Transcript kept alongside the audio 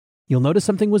you'll notice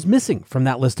something was missing from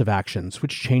that list of actions,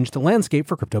 which changed the landscape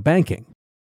for crypto banking.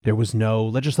 There was no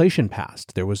legislation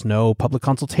passed. There was no public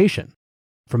consultation.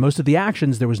 For most of the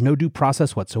actions, there was no due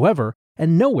process whatsoever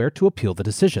and nowhere to appeal the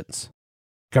decisions.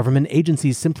 Government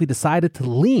agencies simply decided to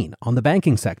lean on the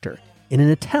banking sector in an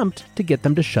attempt to get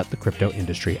them to shut the crypto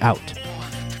industry out.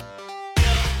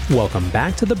 Welcome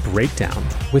back to The Breakdown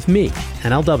with me,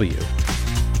 NLW.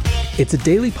 It's a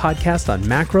daily podcast on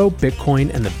macro,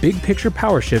 Bitcoin, and the big picture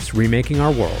power shifts remaking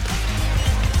our world.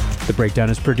 The Breakdown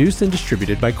is produced and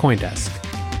distributed by CoinDesk.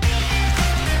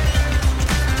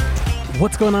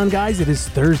 What's going on, guys? It is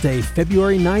Thursday,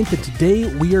 February 9th, and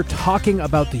today we are talking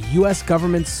about the US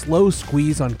government's slow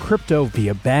squeeze on crypto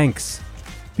via banks.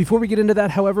 Before we get into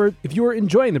that, however, if you are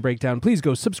enjoying The Breakdown, please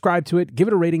go subscribe to it, give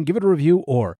it a rating, give it a review,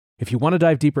 or if you want to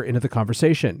dive deeper into the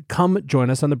conversation, come join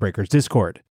us on the Breakers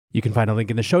Discord. You can find a link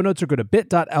in the show notes or go to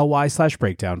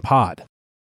bit.ly/breakdownpod.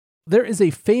 There is a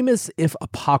famous, if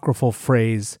apocryphal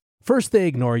phrase, first they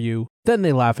ignore you, then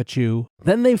they laugh at you,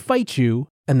 then they fight you,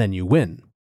 and then you win.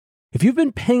 If you've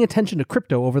been paying attention to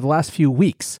crypto over the last few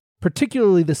weeks,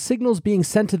 particularly the signals being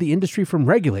sent to the industry from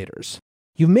regulators,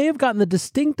 you may have gotten the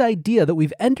distinct idea that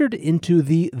we've entered into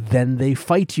the then they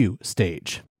fight you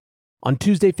stage. On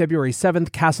Tuesday, February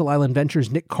 7th, Castle Island Ventures'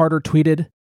 Nick Carter tweeted,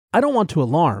 "I don't want to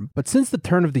alarm, but since the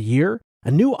turn of the year,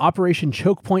 a new Operation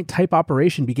Choke Point type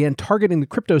operation began targeting the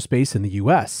crypto space in the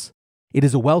US. It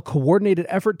is a well-coordinated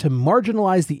effort to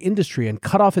marginalize the industry and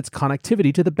cut off its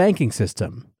connectivity to the banking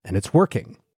system, and it's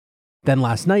working." Then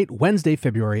last night, Wednesday,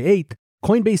 February 8th,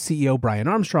 Coinbase CEO Brian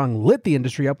Armstrong lit the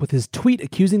industry up with his tweet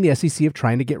accusing the SEC of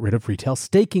trying to get rid of retail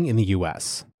staking in the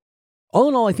US. All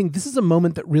in all, I think this is a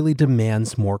moment that really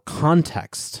demands more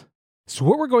context. So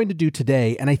what we're going to do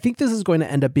today, and I think this is going to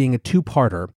end up being a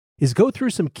two-parter, is go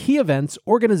through some key events,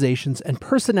 organizations, and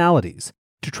personalities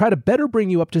to try to better bring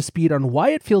you up to speed on why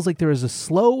it feels like there is a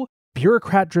slow,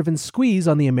 bureaucrat-driven squeeze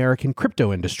on the American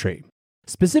crypto industry.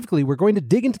 Specifically, we're going to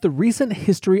dig into the recent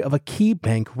history of a key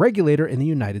bank regulator in the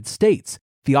United States,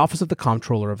 the Office of the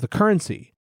Comptroller of the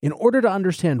Currency, in order to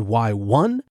understand why,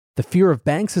 1, the fear of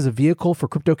banks as a vehicle for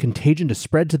crypto contagion to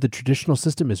spread to the traditional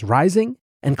system is rising,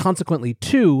 and consequently,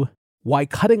 2, why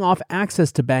cutting off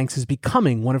access to banks is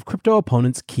becoming one of crypto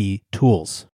opponents' key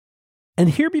tools. And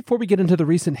here, before we get into the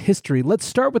recent history, let's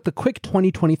start with the quick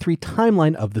 2023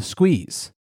 timeline of the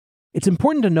squeeze. It's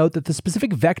important to note that the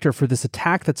specific vector for this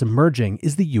attack that's emerging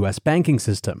is the US banking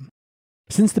system.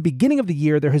 Since the beginning of the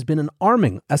year, there has been an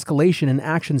alarming escalation in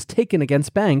actions taken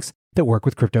against banks that work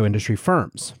with crypto industry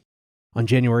firms. On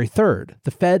January 3rd,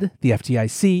 the Fed, the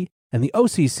FDIC, and the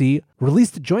OCC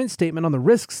released a joint statement on the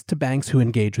risks to banks who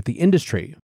engage with the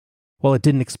industry. While it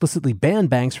didn't explicitly ban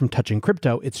banks from touching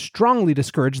crypto, it strongly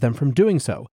discouraged them from doing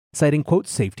so, citing, quote,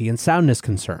 safety and soundness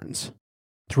concerns.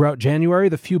 Throughout January,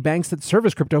 the few banks that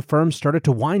service crypto firms started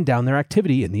to wind down their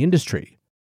activity in the industry.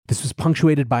 This was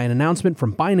punctuated by an announcement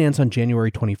from Binance on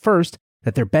January 21st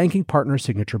that their banking partner,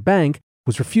 Signature Bank,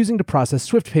 was refusing to process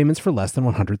SWIFT payments for less than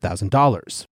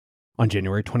 $100,000. On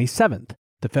January 27th,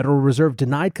 the Federal Reserve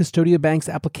denied Custodia Bank's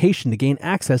application to gain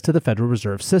access to the Federal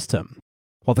Reserve System,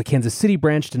 while the Kansas City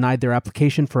branch denied their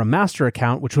application for a master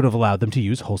account which would have allowed them to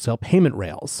use wholesale payment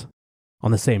rails. On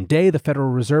the same day, the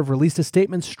Federal Reserve released a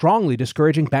statement strongly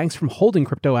discouraging banks from holding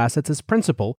crypto assets as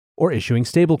principal or issuing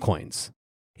stablecoins.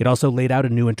 It also laid out a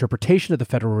new interpretation of the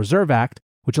Federal Reserve Act,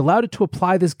 which allowed it to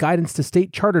apply this guidance to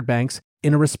state-chartered banks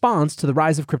in a response to the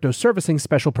rise of crypto servicing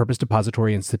special-purpose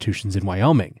depository institutions in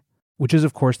Wyoming, which is,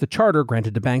 of course, the charter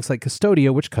granted to banks like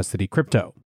Custodia, which custody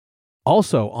crypto.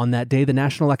 Also, on that day, the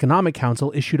National Economic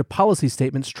Council issued a policy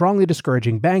statement strongly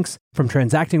discouraging banks from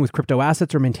transacting with crypto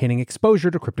assets or maintaining exposure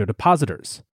to crypto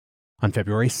depositors. On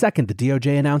February 2nd, the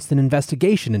DOJ announced an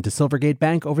investigation into Silvergate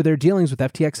Bank over their dealings with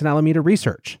FTX and Alameda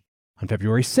Research. On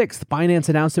February 6th, Binance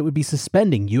announced it would be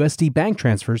suspending USD bank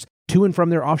transfers to and from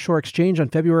their offshore exchange on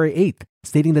February 8th,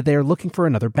 stating that they are looking for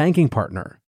another banking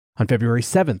partner. On February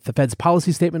 7th, the Fed's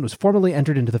policy statement was formally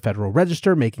entered into the Federal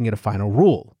Register, making it a final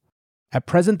rule. At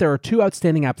present, there are 2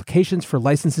 outstanding applications for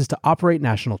licenses to operate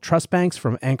national trust banks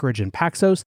from Anchorage and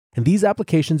Paxos, and these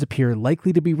applications appear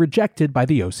likely to be rejected by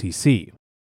the OCC.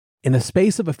 In the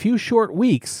space of a few short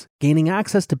weeks, gaining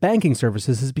access to banking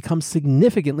services has become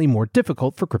significantly more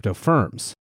difficult for crypto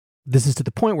firms. This is to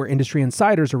the point where industry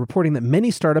insiders are reporting that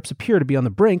many startups appear to be on the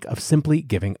brink of simply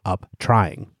giving up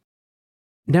trying.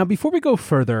 Now, before we go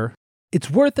further,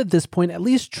 it's worth at this point at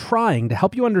least trying to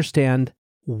help you understand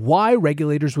why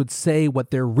regulators would say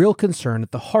what their real concern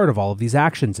at the heart of all of these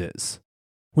actions is.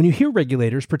 When you hear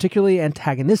regulators, particularly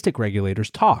antagonistic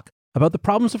regulators, talk about the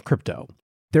problems of crypto,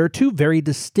 there are 2 very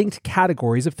distinct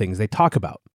categories of things they talk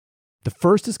about. The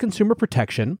first is consumer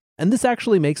protection, and this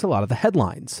actually makes a lot of the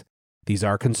headlines. These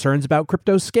are concerns about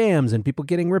crypto scams and people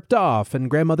getting ripped off and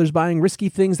grandmothers buying risky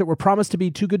things that were promised to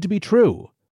be too good to be true.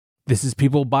 This is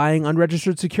people buying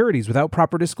unregistered securities without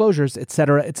proper disclosures,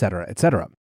 etc., etc., etc.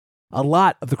 A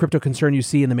lot of the crypto concern you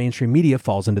see in the mainstream media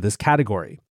falls into this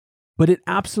category, but it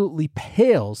absolutely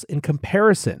pales in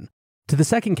comparison to the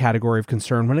second category of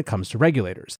concern when it comes to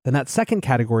regulators. And that second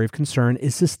category of concern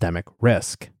is systemic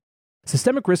risk.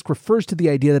 Systemic risk refers to the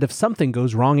idea that if something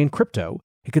goes wrong in crypto,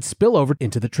 it could spill over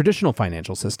into the traditional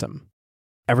financial system.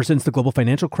 Ever since the global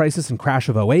financial crisis and crash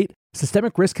of '08,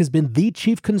 systemic risk has been the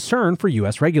chief concern for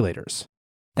US regulators.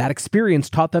 That experience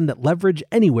taught them that leverage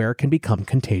anywhere can become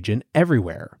contagion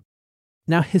everywhere.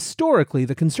 Now, historically,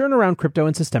 the concern around crypto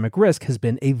and systemic risk has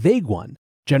been a vague one,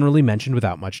 generally mentioned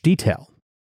without much detail.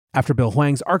 After Bill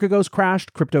Hwang's Archegos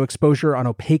crashed, crypto exposure on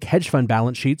opaque hedge fund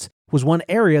balance sheets was one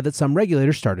area that some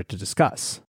regulators started to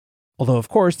discuss. Although, of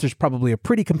course, there's probably a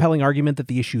pretty compelling argument that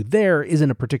the issue there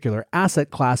isn't a particular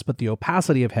asset class but the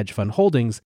opacity of hedge fund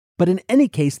holdings. But in any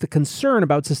case, the concern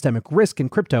about systemic risk in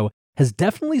crypto has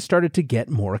definitely started to get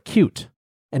more acute,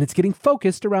 and it's getting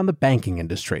focused around the banking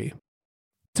industry.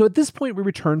 So at this point, we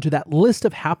return to that list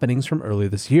of happenings from earlier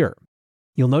this year.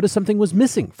 You'll notice something was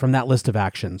missing from that list of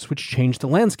actions, which changed the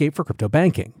landscape for crypto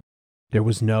banking. There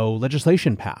was no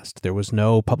legislation passed. There was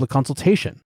no public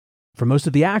consultation. For most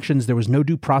of the actions, there was no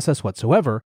due process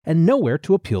whatsoever and nowhere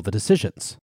to appeal the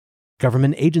decisions.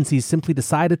 Government agencies simply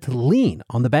decided to lean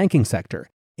on the banking sector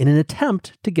in an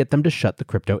attempt to get them to shut the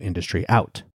crypto industry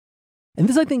out. And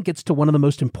this, I think, gets to one of the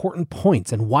most important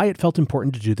points and why it felt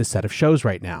important to do this set of shows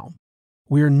right now.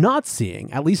 We are not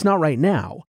seeing, at least not right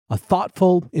now, a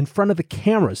thoughtful, in front of the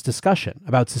cameras discussion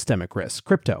about systemic risk,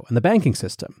 crypto, and the banking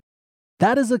system.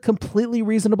 That is a completely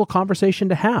reasonable conversation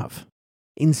to have.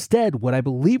 Instead, what I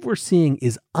believe we're seeing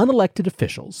is unelected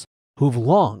officials who have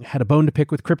long had a bone to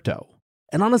pick with crypto.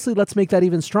 And honestly, let's make that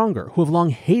even stronger, who have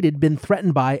long hated, been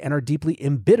threatened by, and are deeply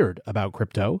embittered about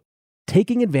crypto,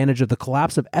 taking advantage of the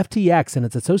collapse of FTX and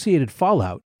its associated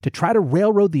fallout to try to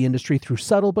railroad the industry through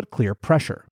subtle but clear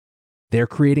pressure. They're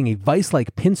creating a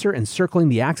vice-like pincer encircling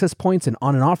the access points and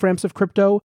on and off ramps of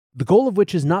crypto, the goal of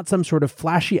which is not some sort of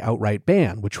flashy outright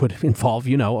ban, which would involve,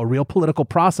 a real political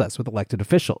process with elected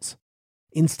officials.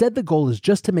 Instead, the goal is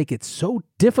just to make it so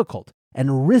difficult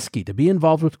and risky to be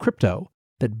involved with crypto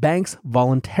that banks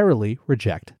voluntarily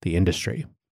reject the industry.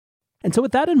 And so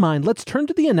with that in mind, let's turn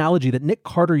to the analogy that Nick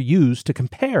Carter used to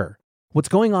compare what's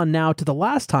going on now to the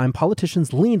last time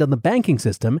politicians leaned on the banking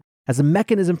system as a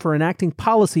mechanism for enacting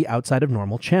policy outside of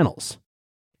normal channels.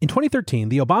 In 2013,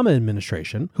 the Obama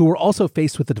administration, who were also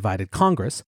faced with a divided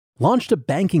Congress, launched a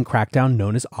banking crackdown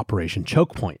known as Operation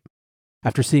Choke Point.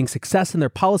 After seeing success in their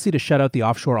policy to shut out the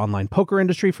offshore online poker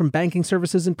industry from banking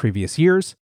services in previous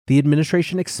years, the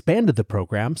administration expanded the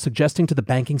program, suggesting to the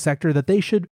banking sector that they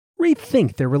should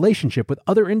rethink their relationship with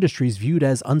other industries viewed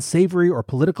as unsavory or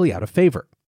politically out of favor.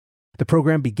 The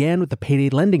program began with the payday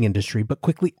lending industry, but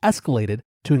quickly escalated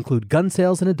to include gun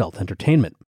sales and adult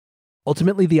entertainment.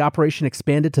 Ultimately, the operation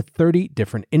expanded to 30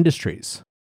 different industries.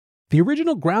 The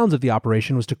original grounds of the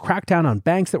operation was to crack down on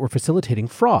banks that were facilitating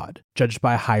fraud, judged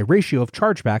by a high ratio of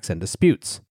chargebacks and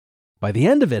disputes. By the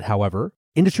end of it, however,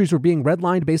 industries were being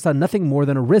redlined based on nothing more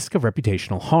than a risk of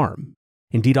reputational harm.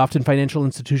 Indeed, often financial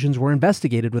institutions were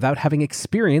investigated without having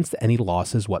experienced any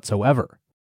losses whatsoever.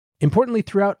 Importantly,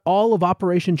 throughout all of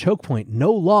Operation Choke Point,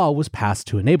 no law was passed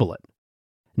to enable it.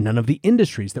 None of the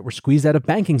industries that were squeezed out of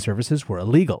banking services were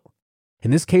illegal. In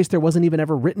this case, there wasn't even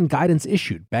ever written guidance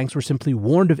issued. Banks were simply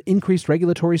warned of increased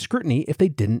regulatory scrutiny if they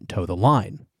didn't toe the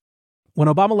line. When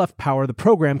Obama left power, the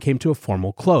program came to a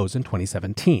formal close in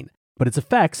 2017, but its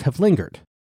effects have lingered.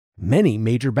 Many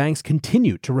major banks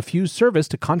continued to refuse service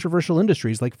to controversial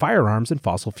industries like firearms and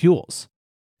fossil fuels.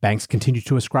 Banks continue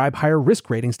to ascribe higher risk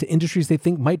ratings to industries they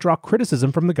think might draw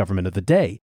criticism from the government of the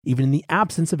day, even in the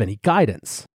absence of any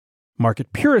guidance.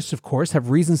 Market purists, of course, have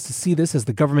reasons to see this as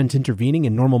the government intervening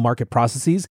in normal market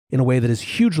processes in a way that is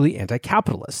hugely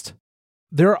anti-capitalist.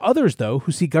 There are others, though,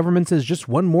 who see governments as just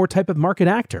one more type of market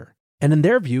actor, and in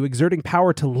their view, exerting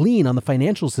power to lean on the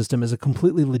financial system is a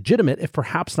completely legitimate, if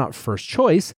perhaps not first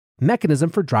choice, mechanism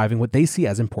for driving what they see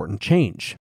as important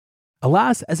change.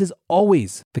 Alas, as is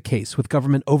always the case with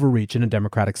government overreach in a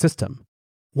democratic system,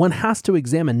 one has to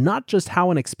examine not just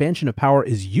how an expansion of power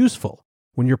is useful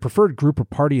when your preferred group or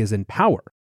party is in power,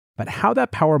 but how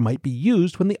that power might be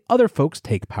used when the other folks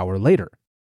take power later.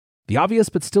 The obvious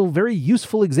but still very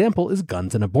useful example is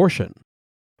guns and abortion.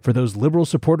 For those liberal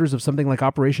supporters of something like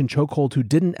Operation Chokehold who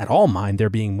didn't at all mind there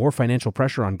being more financial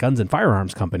pressure on guns and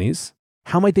firearms companies,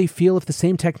 how might they feel if the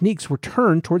same techniques were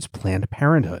turned towards Planned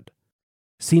Parenthood?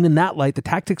 Seen in that light, the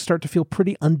tactics start to feel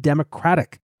pretty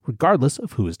undemocratic, regardless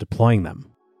of who is deploying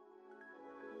them.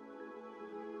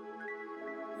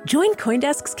 Join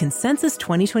CoinDesk's Consensus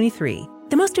 2023,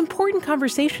 the most important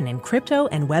conversation in crypto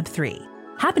and Web3,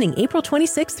 happening April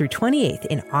 26th through 28th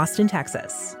in Austin,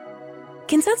 Texas.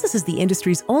 Consensus is the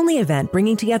industry's only event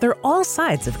bringing together all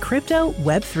sides of crypto,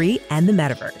 Web3, and the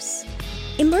metaverse.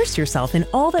 Immerse yourself in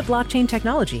all that blockchain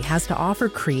technology has to offer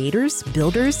creators,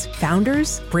 builders,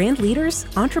 founders, brand leaders,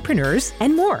 entrepreneurs,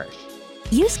 and more.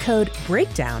 Use code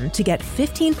BREAKDOWN to get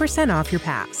 15% off your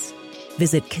pass.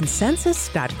 Visit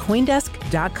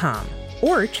consensus.coindesk.com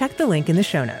or check the link in the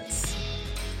show notes.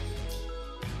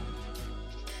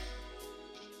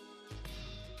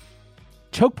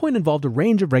 Chokepoint involved a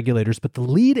range of regulators, but the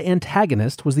lead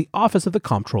antagonist was the Office of the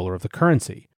Comptroller of the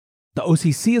Currency. The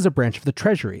OCC is a branch of the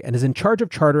Treasury and is in charge of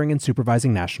chartering and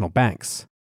supervising national banks.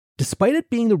 Despite it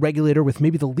being the regulator with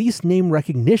maybe the least name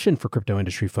recognition for crypto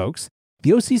industry folks,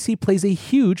 the OCC plays a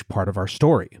huge part of our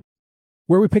story.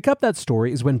 Where we pick up that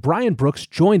story is when Brian Brooks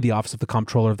joined the Office of the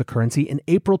Comptroller of the Currency in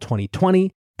April 2020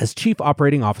 as Chief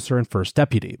Operating Officer and First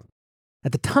Deputy.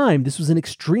 At the time, this was an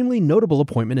extremely notable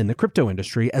appointment in the crypto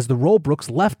industry, as the role Brooks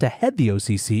left to head the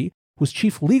OCC was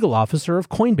Chief Legal Officer of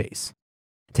Coinbase.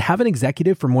 To have an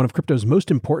executive from one of crypto's most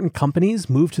important companies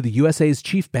move to the USA's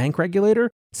chief bank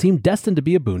regulator seemed destined to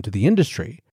be a boon to the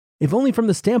industry, if only from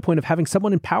the standpoint of having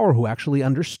someone in power who actually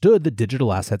understood the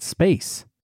digital asset space.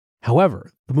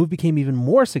 However, the move became even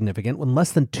more significant when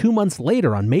less than 2 months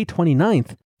later, on May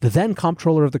 29th, the then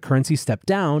Comptroller of the Currency stepped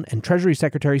down and Treasury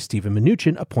Secretary Steven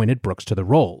Mnuchin appointed Brooks to the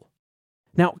role.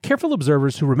 Now, careful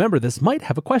observers who remember this might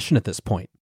have a question at this point.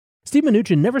 Steve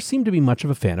Mnuchin never seemed to be much of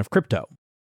a fan of crypto.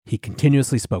 He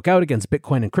continuously spoke out against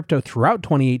Bitcoin and crypto throughout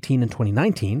 2018 and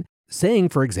 2019, saying,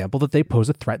 for example, that they pose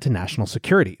a threat to national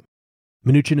security.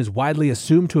 Mnuchin is widely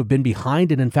assumed to have been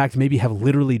behind and in fact maybe have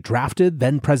literally drafted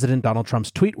then-President Donald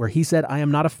Trump's tweet where he said, "I am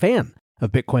not a fan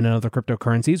of Bitcoin and other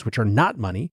cryptocurrencies, which are not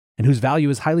money, and whose value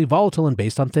is highly volatile and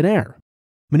based on thin air."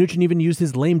 Mnuchin even used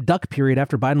his lame duck period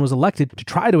after Biden was elected to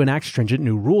try to enact stringent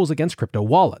new rules against crypto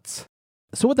wallets.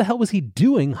 So what the hell was he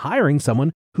doing hiring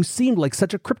someone who seemed like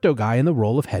such a crypto guy in the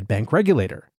role of head bank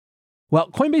regulator? Well,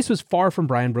 Coinbase was far from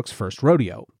Brian Brooks' first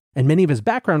rodeo, and many of his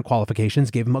background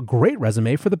qualifications gave him a great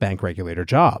resume for the bank regulator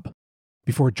job.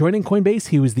 Before joining Coinbase,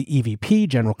 he was the EVP,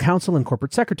 General Counsel, and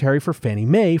Corporate Secretary for Fannie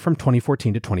Mae from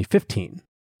 2014 to 2015.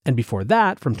 And before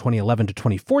that, from 2011 to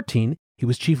 2014, he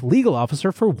was Chief Legal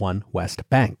Officer for One West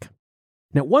Bank.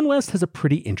 Now, One West has a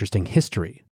pretty interesting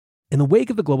history. In the wake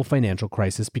of the global financial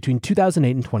crisis between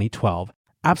 2008 and 2012,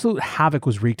 absolute havoc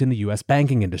was wreaked in the US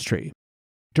banking industry.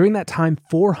 During that time,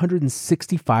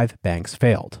 465 banks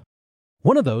failed.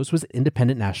 One of those was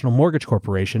Independent National Mortgage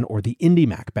Corporation, or the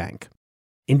IndyMac Bank.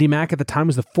 IndyMac at the time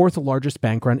was the fourth largest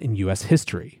bank run in US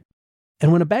history.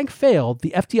 And when a bank failed,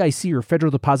 the FDIC, or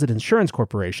Federal Deposit Insurance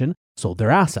Corporation, sold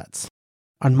their assets.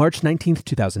 On March 19,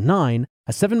 2009,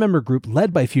 a 7-member group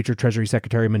led by future Treasury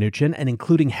Secretary Mnuchin and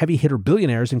including heavy-hitter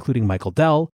billionaires including Michael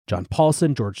Dell, John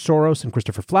Paulson, George Soros, and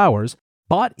Christopher Flowers,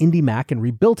 bought IndyMac and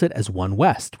rebuilt it as One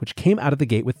West, which came out of the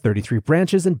gate with 33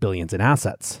 branches and billions in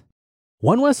assets.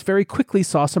 One West very quickly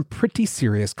saw some pretty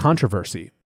serious controversy.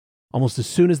 Almost as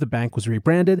soon as the bank was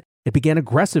rebranded, it began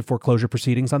aggressive foreclosure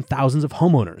proceedings on thousands of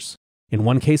homeowners. In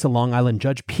one case, a Long Island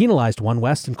judge penalized One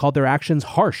West and called their actions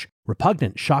harsh,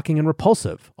 repugnant, shocking, and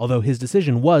repulsive, although his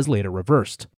decision was later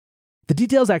reversed. The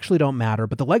details actually don't matter,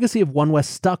 but the legacy of One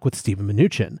West stuck with Steven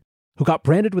Mnuchin, who got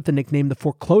branded with the nickname the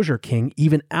Foreclosure King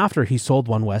even after he sold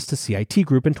One West to CIT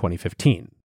Group in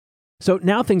 2015. So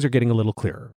now things are getting a little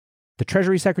clearer. The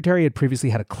Treasury Secretary had previously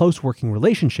had a close working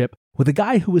relationship with a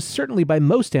guy who was certainly by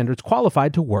most standards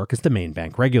qualified to work as the main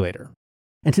bank regulator.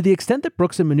 And to the extent that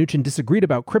Brooks and Mnuchin disagreed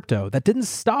about crypto, that didn't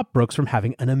stop Brooks from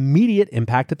having an immediate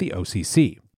impact at the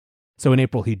OCC. So in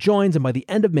April he joins, and by the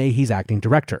end of May he's acting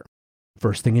director.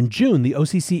 First thing in June, the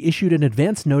OCC issued an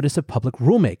advance notice of public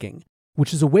rulemaking,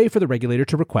 which is a way for the regulator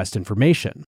to request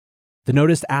information. The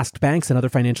notice asked banks and other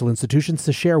financial institutions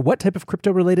to share what type of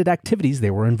crypto-related activities they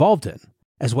were involved in,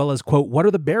 as well as, quote, what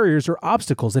are the barriers or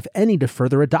obstacles, if any, to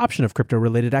further adoption of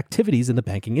crypto-related activities in the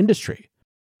banking industry?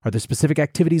 Are there specific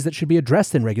activities that should be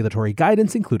addressed in regulatory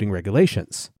guidance, including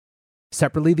regulations?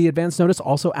 Separately, the advance notice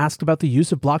also asked about the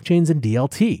use of blockchains in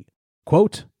DLT.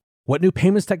 Quote, what new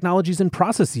payments technologies and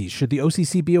processes should the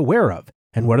OCC be aware of,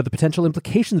 and what are the potential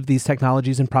implications of these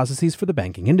technologies and processes for the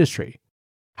banking industry?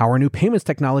 How are new payments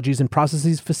technologies and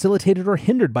processes facilitated or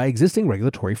hindered by existing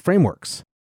regulatory frameworks?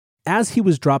 As he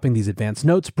was dropping these advance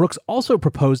notes, Brooks also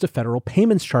proposed a federal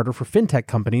payments charter for fintech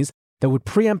companies that would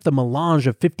preempt the melange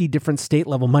of 50 different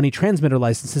state-level money transmitter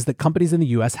licenses that companies in the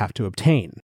US have to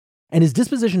obtain. and his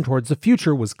disposition towards the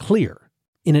future was clear.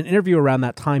 In an interview around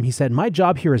that time, he said, "My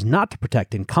job here is not to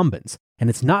protect incumbents, and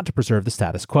it's not to preserve the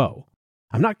status quo.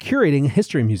 I'm not curating a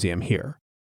history museum here.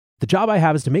 The job I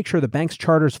have is to make sure the bank's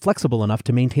charter is flexible enough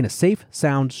to maintain a safe,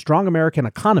 sound, strong American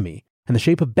economy, and the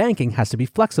shape of banking has to be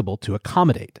flexible to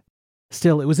accommodate."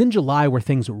 Still, it was in July where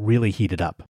things really heated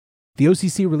up. The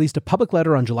OCC released a public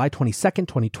letter on July 22,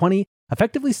 2020,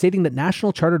 effectively stating that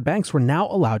national chartered banks were now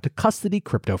allowed to custody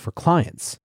crypto for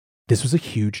clients. This was a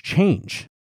huge change.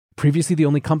 Previously, the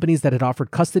only companies that had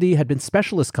offered custody had been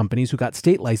specialist companies who got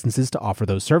state licenses to offer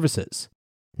those services.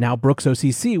 Now, Brooks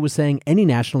OCC was saying any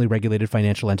nationally regulated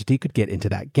financial entity could get into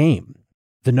that game.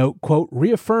 The note, quote,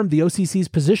 reaffirmed the OCC's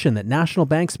position that national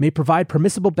banks may provide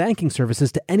permissible banking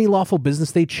services to any lawful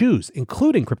business they choose,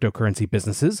 including cryptocurrency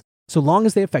businesses, so long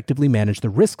as they effectively manage the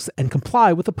risks and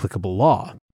comply with applicable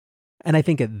law. And I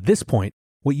think at this point,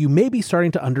 what you may be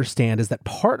starting to understand is that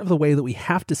part of the way that we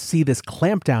have to see this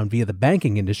clampdown via the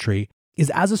banking industry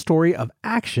is as a story of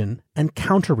action and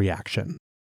counter-reaction.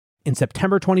 In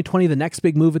September 2020, the next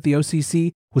big move at the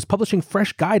OCC was publishing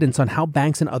fresh guidance on how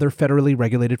banks and other federally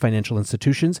regulated financial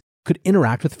institutions could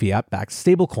interact with fiat-backed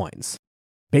stablecoins.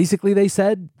 Basically, they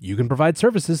said, you can provide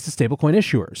services to stablecoin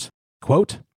issuers.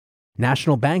 Quote,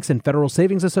 national banks and federal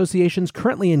savings associations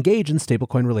currently engage in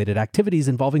stablecoin-related activities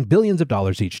involving billions of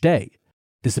dollars each day.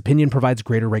 This opinion provides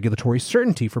greater regulatory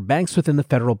certainty for banks within the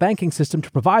federal banking system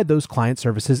to provide those client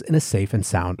services in a safe and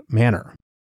sound manner.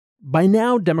 By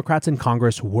now, Democrats in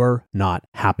Congress were not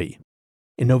happy.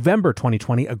 In November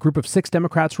 2020, a group of 6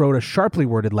 Democrats wrote a sharply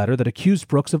worded letter that accused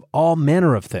Brooks of all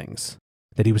manner of things.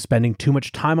 That he was spending too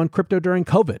much time on crypto during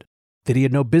COVID. That he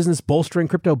had no business bolstering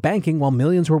crypto banking while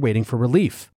millions were waiting for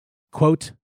relief.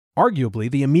 Quote, arguably,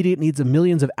 the immediate needs of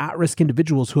millions of at-risk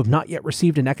individuals who have not yet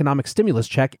received an economic stimulus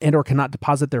check and or cannot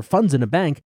deposit their funds in a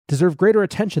bank deserve greater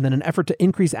attention than an effort to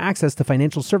increase access to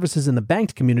financial services in the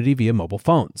banked community via mobile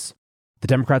phones. The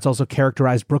Democrats also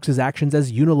characterized Brooks's actions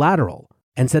as unilateral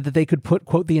and said that they could put,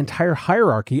 quote, the entire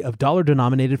hierarchy of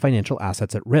dollar-denominated financial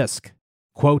assets at risk.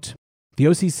 Quote, the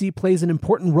OCC plays an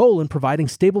important role in providing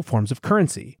stable forms of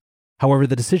currency. However,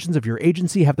 the decisions of your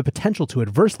agency have the potential to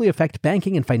adversely affect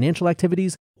banking and financial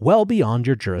activities well beyond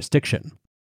your jurisdiction.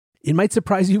 It might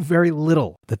surprise you very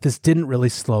little that this didn't really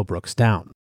slow Brooks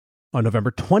down. On November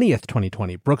 20th,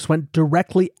 2020, Brooks went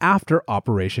directly after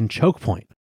Operation Choke Point.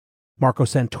 Marco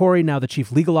Santori, now the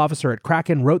chief legal officer at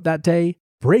Kraken, wrote that day,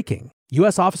 breaking,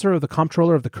 U.S. Officer of the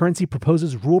Comptroller of the Currency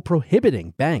proposes rule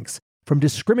prohibiting banks from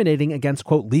discriminating against,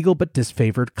 quote, legal but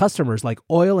disfavored customers like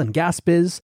oil and gas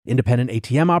biz, independent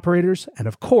ATM operators, and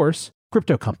of course,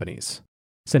 crypto companies.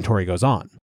 Santori goes on.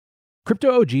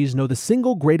 Crypto OGs know the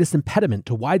single greatest impediment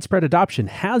to widespread adoption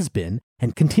has been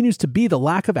and continues to be the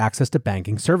lack of access to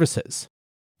banking services.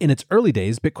 In its early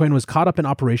days, Bitcoin was caught up in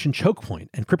Operation Choke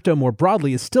Point, and crypto more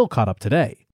broadly is still caught up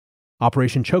today.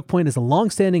 Operation Choke Point is a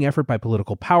long-standing effort by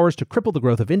political powers to cripple the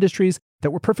growth of industries that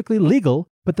were perfectly legal,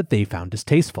 but that they found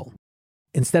distasteful.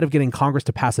 Instead of getting Congress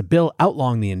to pass a bill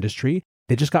outlawing the industry,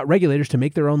 they just got regulators to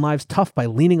make their own lives tough by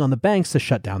leaning on the banks to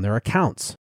shut down their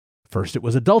accounts. First it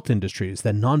was adult industries,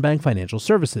 then non-bank financial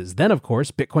services, then of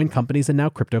course Bitcoin companies and now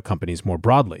crypto companies more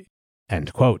broadly.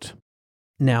 End quote.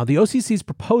 Now, the OCC's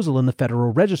proposal in the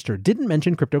Federal Register didn't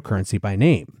mention cryptocurrency by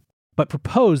name, but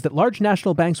proposed that large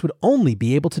national banks would only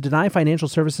be able to deny financial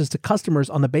services to customers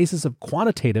on the basis of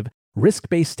quantitative,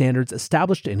 risk-based standards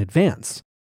established in advance.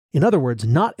 In other words,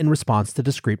 not in response to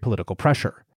discrete political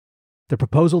pressure. The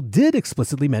proposal did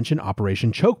explicitly mention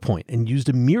Operation Choke Point and used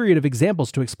a myriad of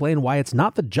examples to explain why it's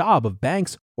not the job of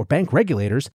banks or bank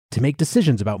regulators to make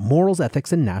decisions about morals,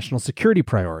 ethics, and national security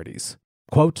priorities.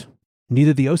 Quote,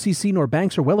 neither the OCC nor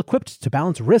banks are well equipped to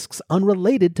balance risks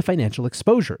unrelated to financial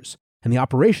exposures and the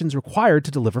operations required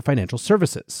to deliver financial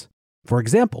services. For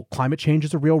example, climate change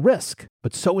is a real risk,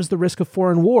 but so is the risk of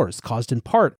foreign wars caused in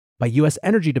part by U.S.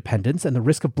 energy dependence and the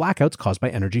risk of blackouts caused by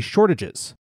energy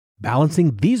shortages.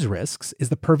 Balancing these risks is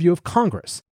the purview of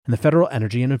Congress and the federal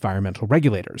energy and environmental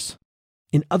regulators.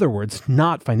 In other words,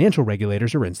 not financial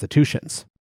regulators or institutions.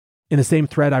 In the same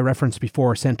thread I referenced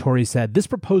before, Santori said, this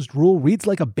proposed rule reads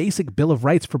like a basic Bill of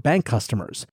Rights for bank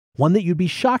customers, one that you'd be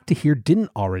shocked to hear didn't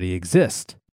already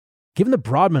exist. Given the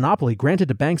broad monopoly granted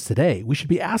to banks today, we should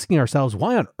be asking ourselves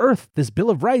why on earth this Bill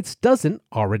of Rights doesn't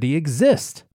already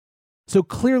exist. So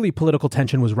clearly political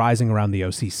tension was rising around the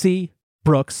OCC,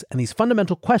 Brooks, and these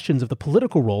fundamental questions of the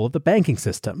political role of the banking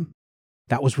system.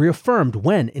 That was reaffirmed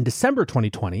when, in December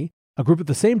 2020, a group of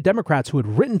the same Democrats who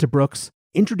had written to Brooks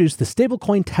introduced the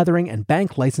Stablecoin Tethering and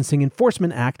Bank Licensing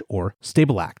Enforcement Act, or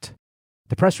STABLE Act.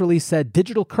 The press release said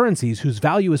digital currencies whose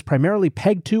value is primarily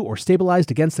pegged to or stabilized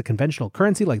against the conventional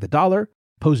currency like the dollar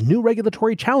pose new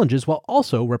regulatory challenges while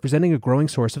also representing a growing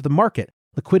source of the market,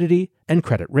 liquidity, and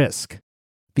credit risk.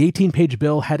 The 18-page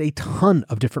bill had a ton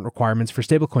of different requirements for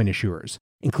stablecoin issuers,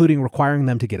 including requiring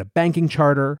them to get a banking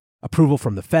charter, approval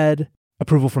from the Fed,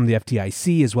 approval from the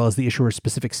FDIC, as well as the issuer's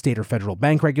specific state or federal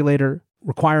bank regulator,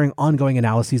 requiring ongoing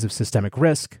analyses of systemic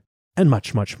risk, and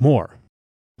much, much more.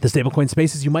 The stablecoin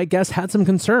space, as you might guess, had some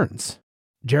concerns.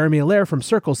 Jeremy Allaire from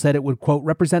Circle said it would, quote,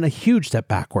 represent a huge step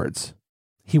backwards.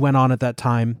 He went on at that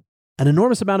time, an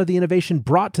enormous amount of the innovation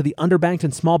brought to the underbanked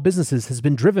and small businesses has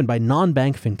been driven by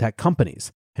non-bank fintech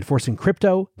companies, and forcing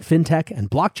crypto, fintech, and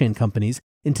blockchain companies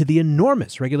into the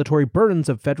enormous regulatory burdens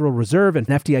of Federal Reserve and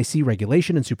FDIC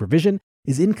regulation and supervision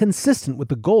is inconsistent with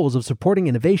the goals of supporting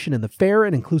innovation in the fair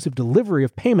and inclusive delivery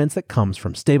of payments that comes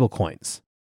from stablecoins.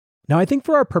 Now, I think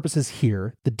for our purposes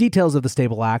here, the details of the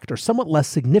Stable Act are somewhat less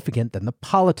significant than the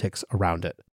politics around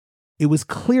it. It was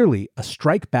clearly a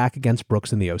strike back against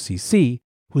Brooks and the OCC,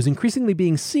 who is increasingly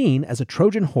being seen as a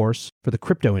Trojan horse for the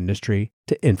crypto industry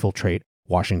to infiltrate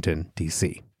Washington,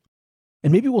 D.C.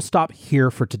 And maybe we'll stop here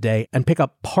for today and pick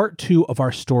up part 2 of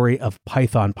our story of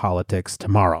Python politics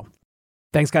tomorrow.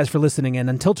 Thanks, guys, for listening, and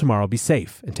until tomorrow, be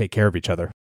safe and take care of each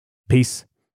other. Peace.